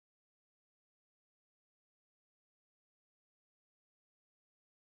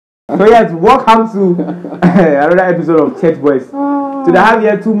So yes, welcome to another episode of Church Boys. Today I have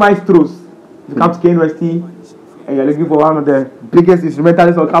here two maestros. You come to KNUST and you're looking for one of the biggest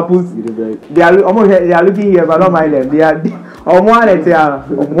instrumentalists on campus. They are looking here, but don't mind them. They are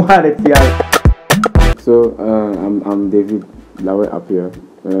So I'm David Lawe up here.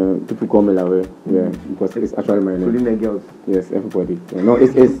 People call me Lawe, yeah, because it's actually my name. Including the girls. Yes, everybody. Yeah, no,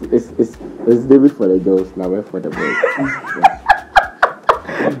 it's David for the girls, Lawe for the boys. Yeah.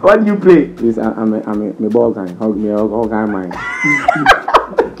 What do you play? Yes, I'm a ball guy. All guy mine.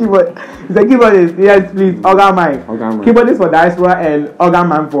 Keyboard. It's a keyboardist. Yes, please. Organ man. Keyboardist for Diaspora and organ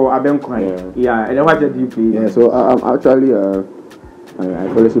man for Abenkwan. Yeah. And then what do you play? Yeah. So I'm actually I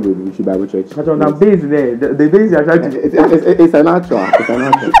fellowship with Vichy Bible Church. But on the bass there, the bass you are trying to. It's a natural. It's a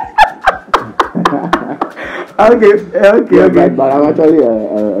natural. Okay. But I'm actually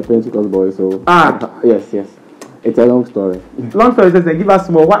a Pentecost boy. So yes. It's a long story. Long story, just give us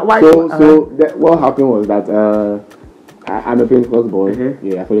more. Why? What happened was that I'm a Pentecost boy.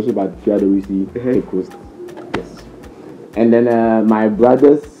 Yeah, I fellowship at KiDi, Cape Coast. Yes. And then my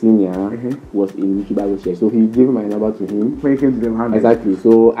brother's senior was in Vichy Bible Church, so he gave my number to him. When he came to them, exactly.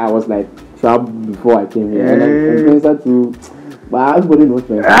 So I was like trapped before I came here, and then Spencer too. But everybody knows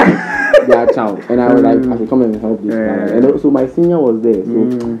Spencer. They are child, and I was like, I should come and help this guy. And so my senior was there, so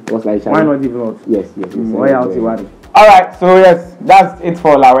it was like, why not develop? Yes. Alright, so yes, that's it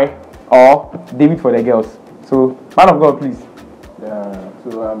for Lawe or David for the girls. So, man of God, please. Yeah,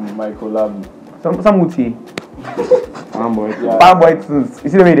 so I'm Michael Larbi. Some Uti. Fanboy. Fanboy, you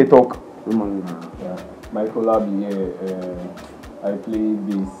see the way they talk. Yeah, Michael Larbi, I play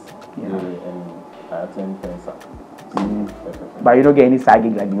bass, and I attend Pensa. But you don't get any side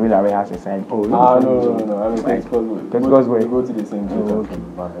gig like the way Larry has a side. No. I mean, Pentecost we go to the same church.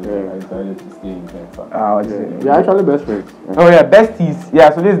 I decided to stay in Pensa. We're actually best friends. Oh yeah, besties.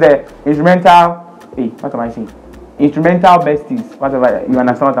 Yeah, so this is the instrumental. Hey, what am I saying? Instrumental besties. Whatever, you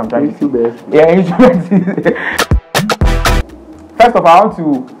understand what I'm trying to say? Yeah, instrumental. First of all, I want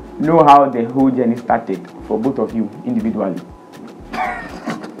to know how the whole journey started for both of you individually.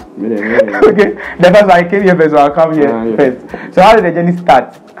 Okay, the first I came here first, so I'll come here first. So how did the journey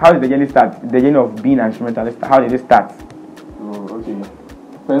start? The journey of being an instrumentalist, how did it start? Okay.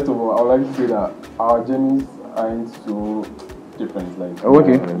 First of all, I would like to say that our journeys aren't so different.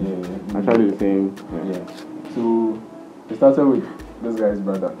 Actually the same. Yeah. So it started with this guy's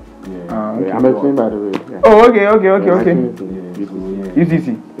brother. I'm a twin, by the way. Yeah. Oh, okay. UCC.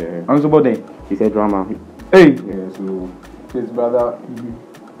 Yeah. I'm so then. He's a drummer. Hey. Yeah. So his brother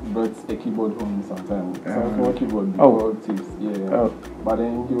brought a keyboard home sometimes. Some small keyboard before tips. Yeah. But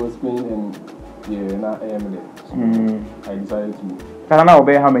then he was playing and now I am there. So I decided to. Can I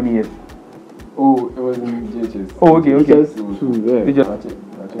obey how many years? Oh, it was in GHS. Oh, okay.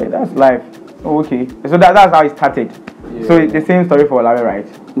 That's life. Oh, okay. So that's how it started. Yeah. So it's the same story for Larry, right?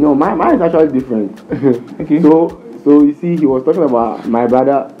 No, mine is actually different. Okay. So you see, he was talking about my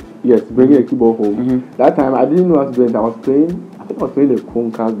brother. Yes, bringing a keyboard home. That time I didn't know how to do it. I was playing the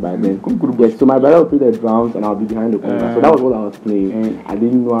congas by then. Yes, so my brother would play the drums and I'll be behind the congas. So that was what I was playing. I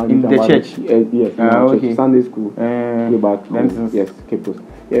didn't know how to in the church. Yes, in church, Sunday school. Yes, Cape Coast.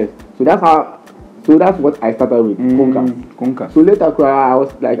 Yes. So that's what I started with, congas. So later I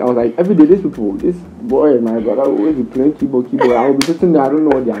was like every day this boy and my brother always be playing keyboard. I will be sitting there, I don't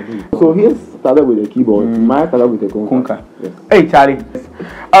know what they are doing. So he started with the keyboard, mine started with the conga. Yes. Hey Charlie.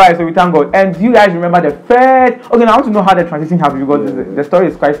 Alright, so we thank God. And do you guys remember the first? Okay, now I want to know how the transition happened because the story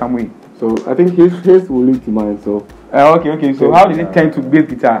is quite some way. So I think his will lead to mine. So okay. So how did it turn to bass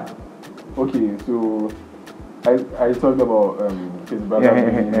guitar? Okay, so I talked about his brother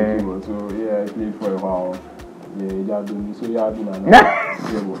playing the keyboard. So I played for a while.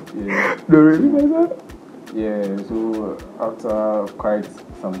 Yeah, so after quite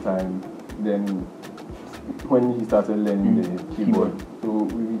some time, then when he started learning the keyboard, so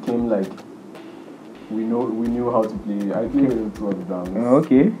we became like we knew how to play. I played with 12 drums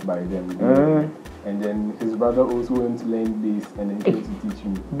by then. And then his brother also went to learn bass and then came to teach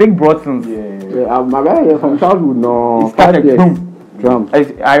me. Big Brodsons. Yeah. My brother from childhood, no. He started drums.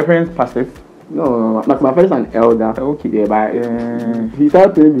 Are your parents pastors? No. My father is an elder. Okay. Yeah, but he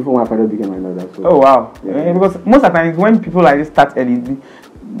started playing before my father became an elder. So. Oh wow. Yeah. Because most of the times when people like this start early,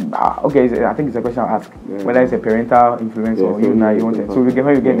 I think it's a question I'll ask. Whether it's a parental influence or you want it. So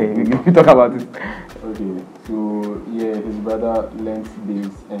when you get there, we talk about it. Okay. So his brother learned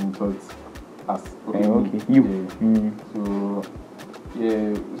bass and taught us.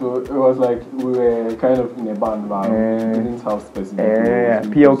 So it was like we were kind of in a band, but we didn't have specific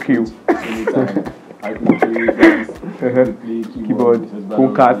PLQ. Anytime I could play drums, play keyboard,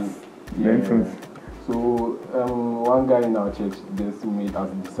 congas. Yeah. So one guy in our church just made us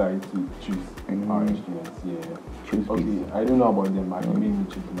decide to choose our instruments. Yeah. Choose okay. bass. I don't know about them, but he made me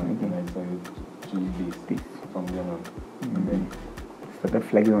choose mine, and I decided to choose bass from then on. And then started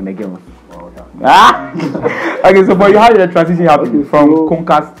flexing on the girls. wow, Okay, so but you how did the transition happen from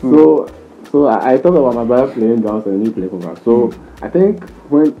congas to? So I talked about my brother playing drums and me playing congas. So I think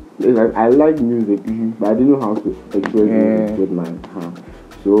when I like music, but I didn't know how to express it with my hand.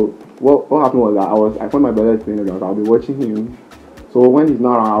 So what happened was that I found my brother playing the drums. I'll be watching him. So when he's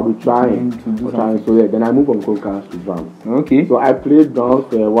not around, I'll be trying to do something. So then I moved from congas to drums. Okay. So I played drums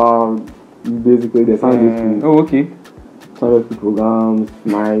for a while. Basically, the Sunday school. Oh, okay. Sunday school programs.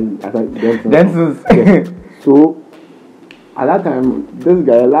 I think dances. Yes. So at that time, this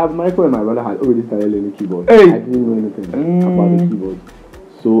guy, Michael and my brother had already started learning keyboard. Hey. I didn't know anything about the keyboard.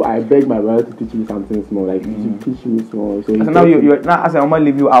 So I begged my brother to teach me something small, like to teach me small. So now you're now as I want to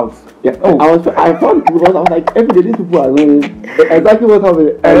leave you out. Yeah. Oh. I thought because I was like, every day these people are learning exactly what's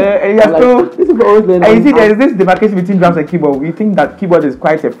happening. These people always learn. And you see, there is this demarcation between drums and keyboard. We think that keyboard is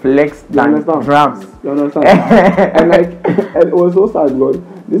quite a flex than drums. You understand? and it was so sad because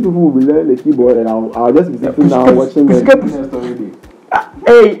these people will be learning the keyboard, and I'll just be sitting down watching them.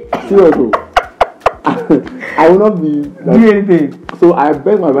 Hey, seriously. I will not be do anything. So I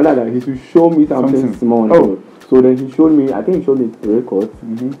begged my brother that he should show me something small. Oh. So then he showed me. I think he showed me 3 chords.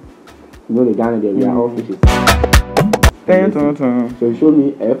 You know the Ghana there, we are all fishes. So he showed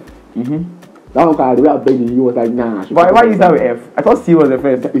me F. That one card, the way I begged him, he was like, nah. Why is that with F? I thought C was the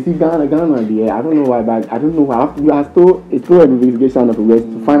first. You see, Ghana there. I don't know why, but I don't know why. It's still an investigation of progress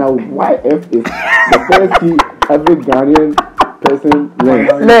to find out why F is the first key every Ghanaian person learns.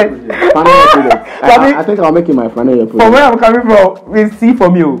 I think I'll make it my final year project. From where I'm coming from, it's C for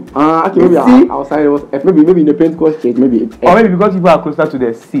me. Okay, maybe outside it was F. Maybe in the Pentecost church, maybe it's F. Or maybe because people are closer to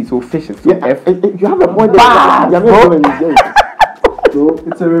the C, so fishes. So yeah, F. You have a point there. So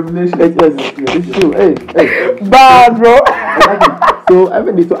it's a revelation. It's true. Hey. Bad, bro. So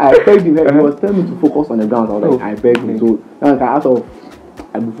every day, so I begged him. He was telling me to focus on the drums. I was like, I begged him. So out of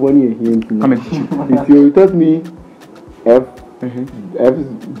before he came to me, he taught me F. F is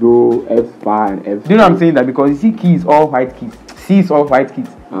do, F is fa, and F. Do you know what I'm saying? That because you see keys all white keys, C is all white keys,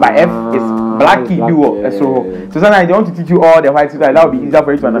 but F is black key duo. So sometimes they want to teach you all the white keys. That would be easier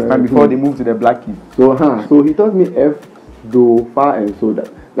for you to understand before they move to the black keys. So he taught me F, do, fa, and so that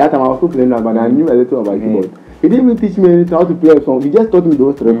time I was still playing that, but I knew a little about keyboard. He didn't even teach me anything how to play a song. He just taught me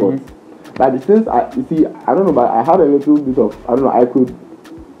those 3 chords. But since I don't know, but I had a little bit of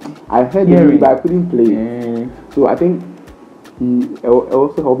I heard it, but I couldn't play it. So I think he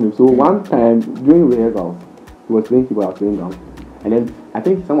also helped me. So one time during rehearsals, he was playing keyboard, I was playing drums, and then I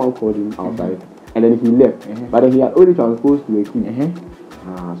think someone called him outside, and then he left. But then he had already transposed to a key.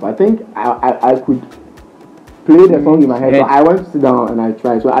 So I think I could play the song in my head. So I went to sit down and I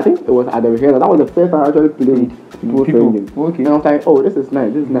tried. So I think it was at the rehearsal. That was the first time I actually played people singing. Okay. And I was like, oh, this is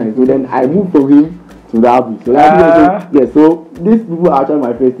nice. So then I moved from him to Larbi. So so these people are actually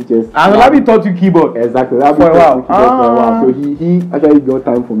my first teachers. And Larbi taught you keyboard. Exactly. Larbi taught me keyboard for a while. So he actually got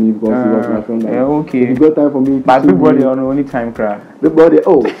time for me because he was my friend. So he got time for me. But Big Brother on only time cry. Big Brother,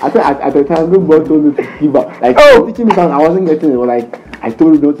 I think at the time Big Brother told me to give up. Like teaching me something I wasn't getting it. Was like I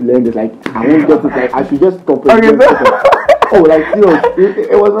told you not to learn this. Like I won't get it. Like I should just stop it. Like serious.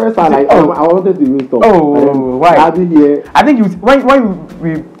 It was very sad. Like I wanted to even stop. Why? I'll be here. I think when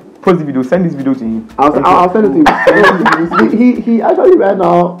we post the video, send this video to him. I'll send it to him. He actually right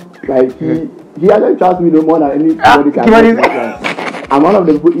now, like he actually trusts me no more than anybody can. I'm one of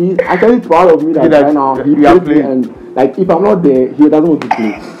the people. He's actually proud of me that right now he plays me, and like if I'm not there, he doesn't want to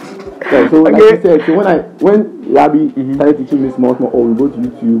play. So like you said, so when Larbi started teaching me small, we go to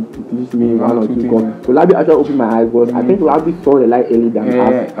YouTube to teach me 1 or 2 chords. So Larbi actually opened my eyes because I think Larbi saw the light early than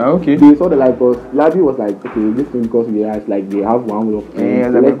us. They saw the light because Larbi was like, okay, this thing because we realized like they have 1 way of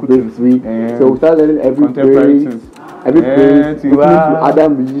playing. So let's break 3. So we started learning every phrase, to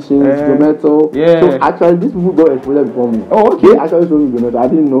Adam musicians, Jometto. So actually these people got exposure before me. They actually showed me Jometto. I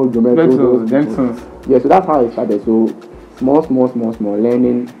didn't know Jometto. So that's how it started. So small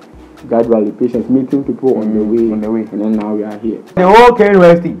learning. Gradually, patience, meeting people on the way, and then now we are here. The whole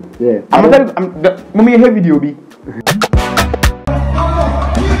University. Yeah. I'm gonna tell you, let me hear video be.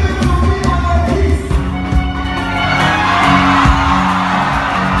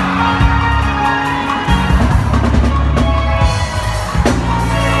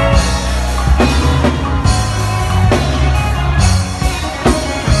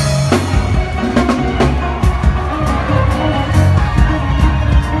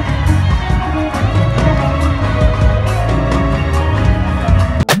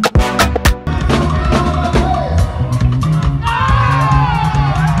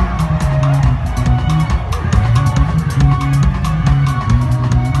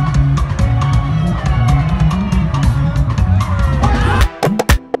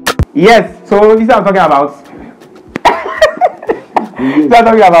 Yes, so this is what I'm talking about. So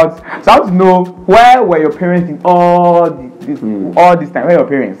I want to know, where were your parents in all this time? Where were your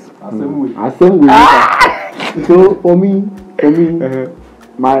parents? Same way. So for me,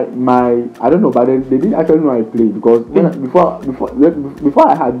 my I don't know, but they didn't actually know I played because before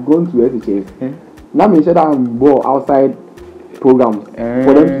I had gone to SHS, now me said I'm more outside programs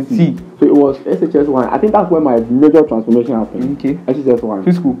for them to see. So it was SHS 1. I think that's where my major transformation happened. Okay. SHS 1.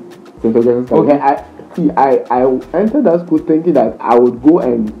 Which school? St. Joseph's School. Okay. I entered that school thinking that I would go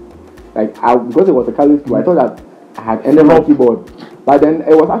and because it was a Catholic school, I thought that I had ended my keyboard. But then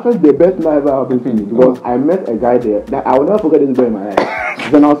it was actually the best thing I ever happened to me because I met a guy there that I will never forget this guy in my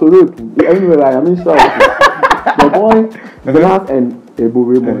life. Then I also wrote anyway, I mean sure. The boy Zenas and Ebu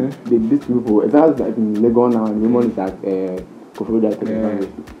Raymond, these people, Zenas is in Legon now and Raymond is at Ofori-Atta.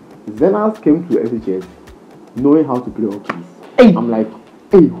 Zenas came to SHS knowing how to play all keys. Hey. I'm like,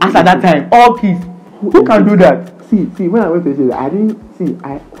 hey, as at that time, all keys. Who can do that? See, when I went to SHS, I didn't see.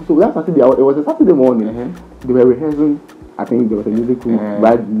 So that Saturday, it was a Saturday morning. They were rehearsing. I think there was a music group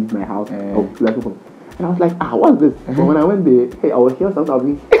right beneath my house. And I was like, what's this? But when I went there, hey, I was hearing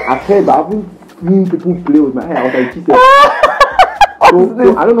something. I've heard, but I haven't seen people play with my hair. I was like, Jesus. So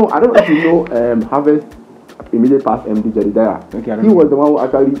I don't know if you know Harvest immediate past MD Jedediah. Okay, he was the one who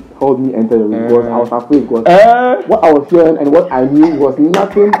actually helped me enter the room because I was afraid because what I was hearing and what I knew was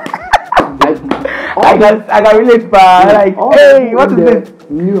nothing. I got relate, but hey, what is this?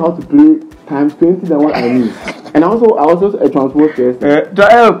 Knew how to play times 20 than what I knew. And I was also a transport test. I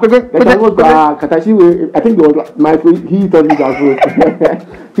think it was Michael. He told me transport.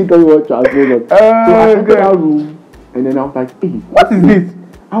 He told me what transport was. So I entered that room, and then I was like, "Hey, what is this?"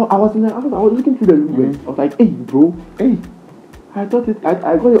 I was looking through the room. I was like, "Hey, bro, hey." I thought I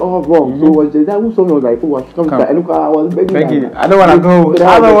got it all wrong. So was the guy who saw me was like, "Oh, I should come to I was begging. I don't wanna go.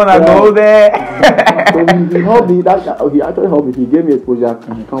 I don't wanna go there." So he helped me. He actually helped me. He gave me exposure.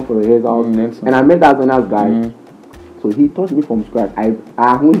 He come for the hair house, and I met that nice guy. So he taught me from scratch. I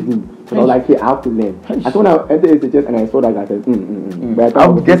honed him. So I was like, hey, I have to learn. I thought when I entered SHS and I saw that guy, I said, I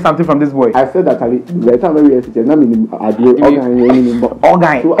will get something from this boy. I said that by the time I read SHS, I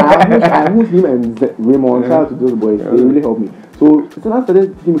So I honed him and Raymond. Shout out to those boys. They really helped me. So I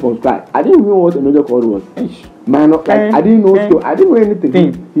started teaching me from scratch. I didn't even know what a major chord was. Man, I didn't know. So I didn't know anything.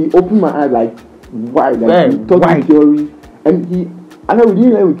 He opened my eyes like, why? Like he taught me theory, and we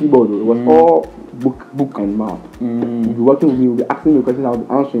didn't learn with keyboard. It was all book and mouth. You'll be working with me, you'll be asking me questions, I'll be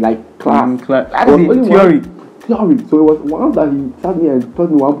answering like class. Theory. So it was one that he sat me and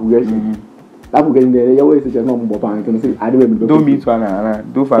taught me one progression. That progression there, you always say just not more and can say I don't mean to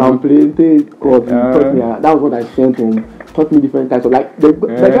do for I'm playing chords. Taught me that was what I sent him. Taught me different types of like the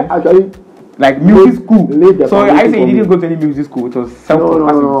guy actually like music school. So I say you didn't go to any music school. It was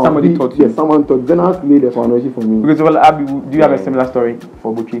no. Somebody taught you. Yes, someone taught. Then I laid the foundation for me. Because Abi, do you have a similar story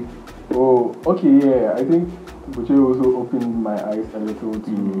for Buchi? Oh, okay, yeah. I think Buchi also opened my eyes a little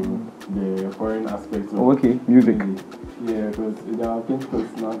to the foreign aspects of music. Yeah, because I think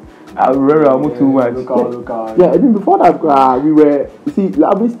it's not. I remember too much. Local. Yeah, even before that, we were. You see,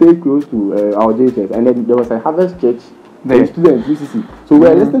 Larbi stayed close to our JHS, and then there was a Harvest Church. The students, UCC. So we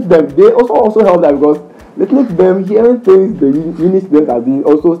were listening to them. They also helped that because listening to them, hearing things the uni students have been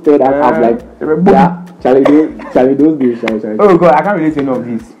also stirred us up like, Charlie, those days, Charlie. Oh God, I can't relate to any of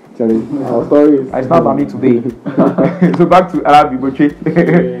these. Charlie, our stories. It's not about me today. So back to Larbi Buchi.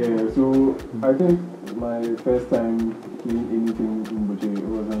 Yeah, so I think my first time doing anything in Buchi, it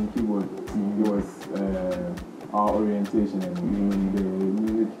was on keyboard. It was our orientation, and the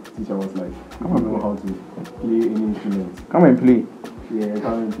music teacher was like, I don't know how to play any instrument. Come and play. Yeah,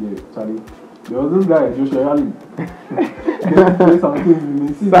 come and play. Charlie. There was this guy, Joshua Yali. Play something.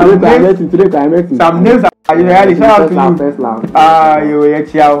 Some names are really shout out to you. You were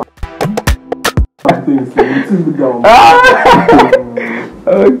chow.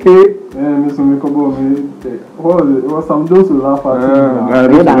 Okay. Yeah, Mr. Mikobo, what was it? It was some those who laugh at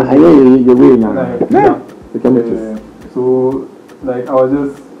so, like, I was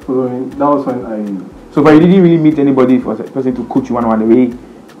just following. That was when I. So, but you didn't really meet anybody for a person to coach you one the way.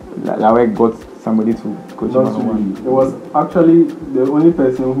 Like, got somebody to coach you one. It was actually the only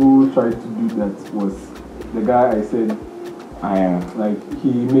person who tried to do that was the guy I said. Like,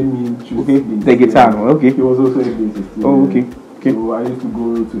 he made me choose the guitar. Okay. He was also a bassist. Oh, okay. So I used to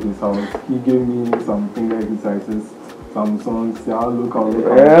go to his house. He gave me some finger exercises, some songs. Oh God!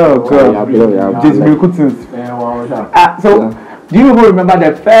 Just good things. So, do you remember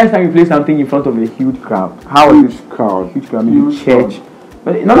the first time you played something in front of a huge crowd? How was it? Huge crowd, maybe church.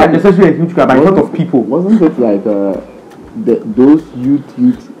 But not like necessarily a huge crowd, but in front of people. Wasn't it like those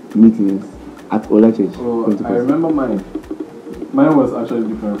youth meetings at Ola Church? Oh, I remember mine. Mine was actually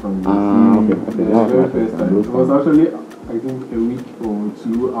different from this. Okay. The very first time. It was actually, I think, a week or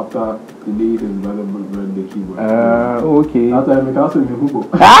two after the day his brother brought the keyboard. Okay. That time, I also knew Hugo.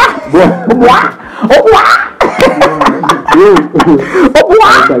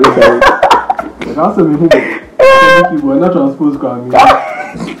 Also, me keyboard, not transpose gram.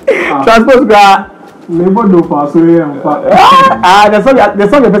 Transpose gram. Never do pass away and the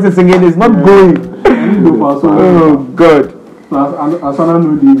song the person singing is not going. Oh God.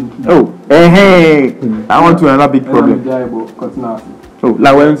 Hey. I want to another big problem. Oh,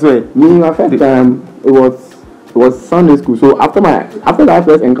 like when say me my first time it was Sunday school. So after that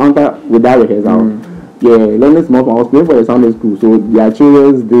first encounter with that rehearsal, learning small I was playing for the Sunday school. So their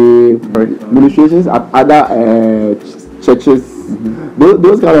children's day, ministrations at other churches,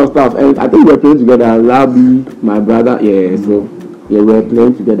 those kind of stuff. And I think we were playing together. Larbi, my brother, so we were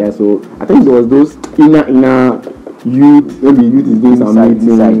playing together. So I think there was those inner youth. Maybe youth is doing some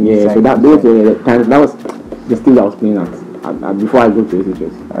meeting. So those were the times. That was the stage I was playing at before I go to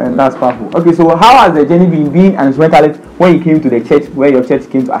SHS. And that's powerful. Okay, so how has the journey been being an instrumentalist when you came to the church, where your church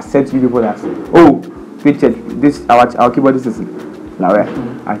came to accept you people as, oh, great church, this our keyboardist is Larry,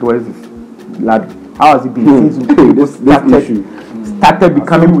 and what is this? Lad. How has it been since this started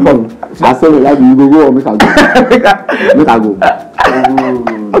becoming problem? I said like you go or make I go.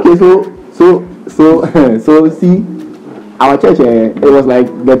 Okay, so see, our church, it was like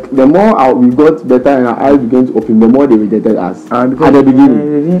the more we got better and our eyes began to open, the more they rejected us at the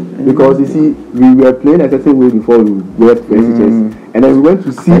beginning. Because you see, we were playing a certain way before we left SHS, and then we went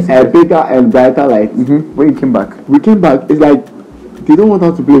to see a bigger and brighter light. When you came back, it's like they don't want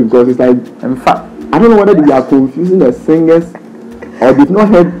us to play because it's like, in fact, I don't know whether they are confusing the singers or they've not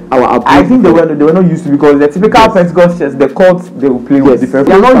heard our approach. I think they were not used to, because the typical Pentecost church, the chords they will play with different.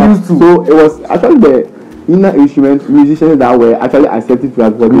 They are not used to. So it was actually the inner instrument musicians that were actually accepted to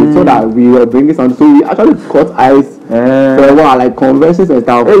us, so that we were bringing sound. So we actually caught eyes for a while, like conventions and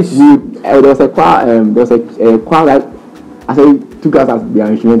stuff. There was a choir, choir that actually took us as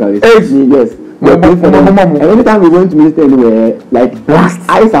their instrumentalists. Yes. And anytime we went to minister anywhere, like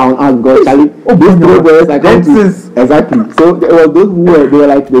eyes on us, God, these boys like exactly. So there were those who were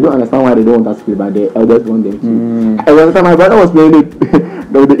they don't understand why they don't want us to play, but the elders want them to. And by the time my brother was playing it,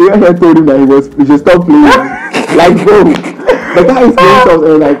 the ear told him that he should stop playing. Like bro, the guy is playing songs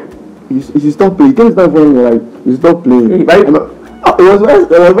and like you should stop playing. You can't stop playing. Like you stop playing. Right? It was very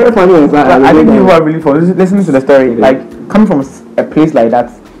funny. I think people are really fun listening to the story. Like coming from a place like that.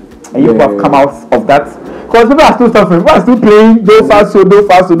 And you have come out of that, because people are still suffering. People are still playing do fast so. I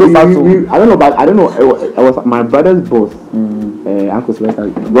don't know, but I don't know. It was my brother's boss, Uncle Sylvester.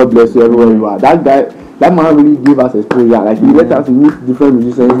 God bless you, everywhere you are. That man really gave us exposure. Like he let us meet different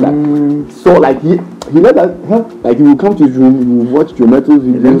musicians. So like he let us help. Like he will come to his room, he will watch Geometro's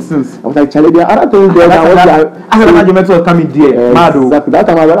videos. I was like, Charlie, there are other things there. I said Geometro was coming there. Exactly. That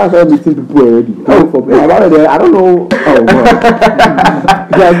time my brother started meeting people already. My brother there, I don't know. Oh God.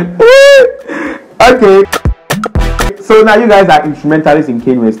 Okay. So now you guys are instrumentalists in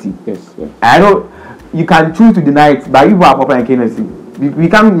KNUST. Yes. I know you can choose to deny it, but you are popular in KNUST. We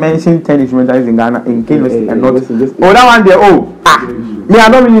can't mention 10 instrumentalists in Ghana in KNUST and not. That one there. Me,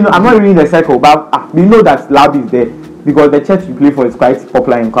 I'm not really in the circle, but we know that Larbi is there because the church you play for is quite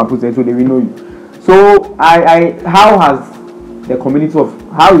popular in campus, and so they will know you. So how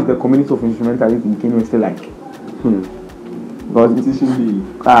is the community of instrumentalists in KNUST like?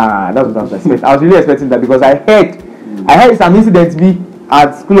 That's what I was expecting. I was really expecting that, because I heard some incidents be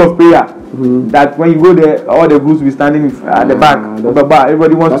at School of Prayer that when you go there, all the groups will be standing at the back of the bar.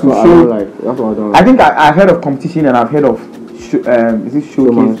 Everybody wants to show. That's what I don't like. I think I heard of competition and I've heard of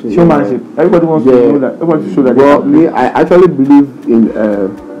showmanship. Everybody wants to know that. Everybody to show that. Well, me, I actually believe in.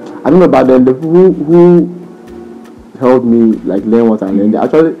 I don't know about them. The people who helped me like learn what I learned, they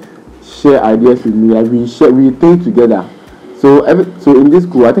actually share ideas with me. Like we think together. So in this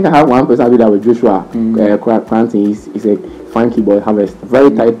school, I think I have one person I did that with Joshua Cranton. He's a fine keyboard harvest, very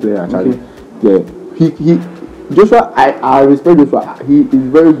tight player actually. Okay. Yeah, he Joshua, I respect Joshua. He is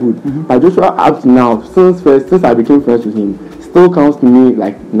very good. But Joshua up to now, since I became friends with him, still comes to me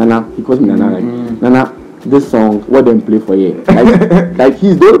like Nana. He calls me Nana, like Nana. This song, what them play for you? Like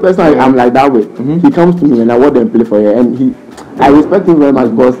he's the only person I'm like that way. He comes to me and I what them play for you, and I respect him very much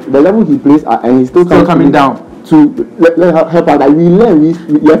because the level he plays and he's still coming down. To let help out, like we learn,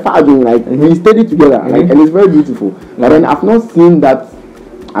 we're fighting, like we study together, like, and it's very beautiful. Like, and I've not seen that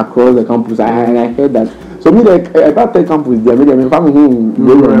across the campus, and I heard that. So me, like about the campus, they made them family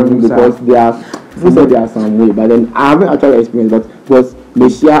because they are people said they are some way, but then I haven't actually experienced that because they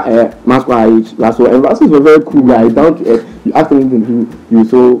share masquerade age. So and Rasu is a very cool guy. Down to earth. You ask anything to you.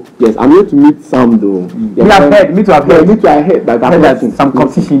 So yes, I'm here to meet some though. Me to have heard that some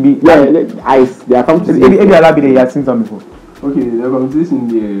competition be. Yeah, they are competition. Maybe Larbi they have seen some before. Okay, the competition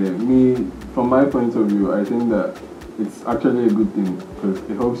there, me from my point of view, I think that it's actually a good thing because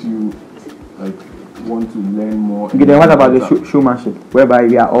it helps you like want to learn more. Okay, then what about the showmanship, whereby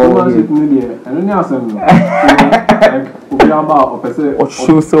we are all showmanship? Maybe I don't know some like or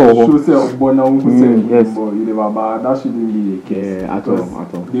show yes, but that shouldn't be the case. Yeah, at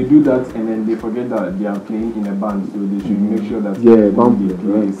all. They do that and then they forget that they are playing in a band, so they should make sure that band play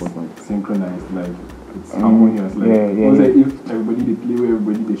very important, synchronized, like it's harmonious. Like if everybody they play,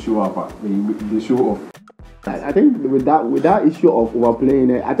 everybody they show up, they show off. I think with that issue of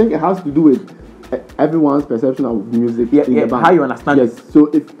overplaying, I think it has to do with everyone's perception of music in the band. How you understand it. So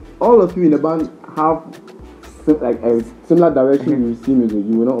if all of you in the band have like a similar direction you see music,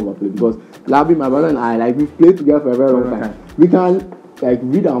 you will not overplay because Larbi, my brother and I, like we've played together for a very long time. We can like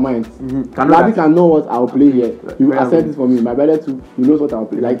read our minds. Larbi can know what I'll play here. You accept this for me. My brother too, he knows what I'll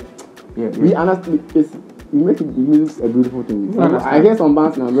play. Like we understand. You make music a beautiful thing. I hear some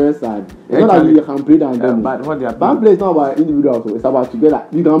bands and I'm very sad. It's not that you can play that and demo. But what they are band play is not about individuals, so it's about together.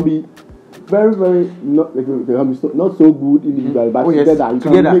 You can be very, very not so good individually, but together you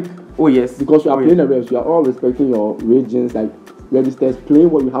can make. Because you are playing the rest, you are all respecting your regions, like registers, playing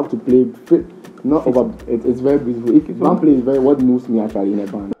what you have to play. Not over. It's very beautiful. If band play is very what moves me actually in a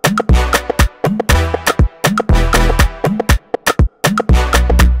band.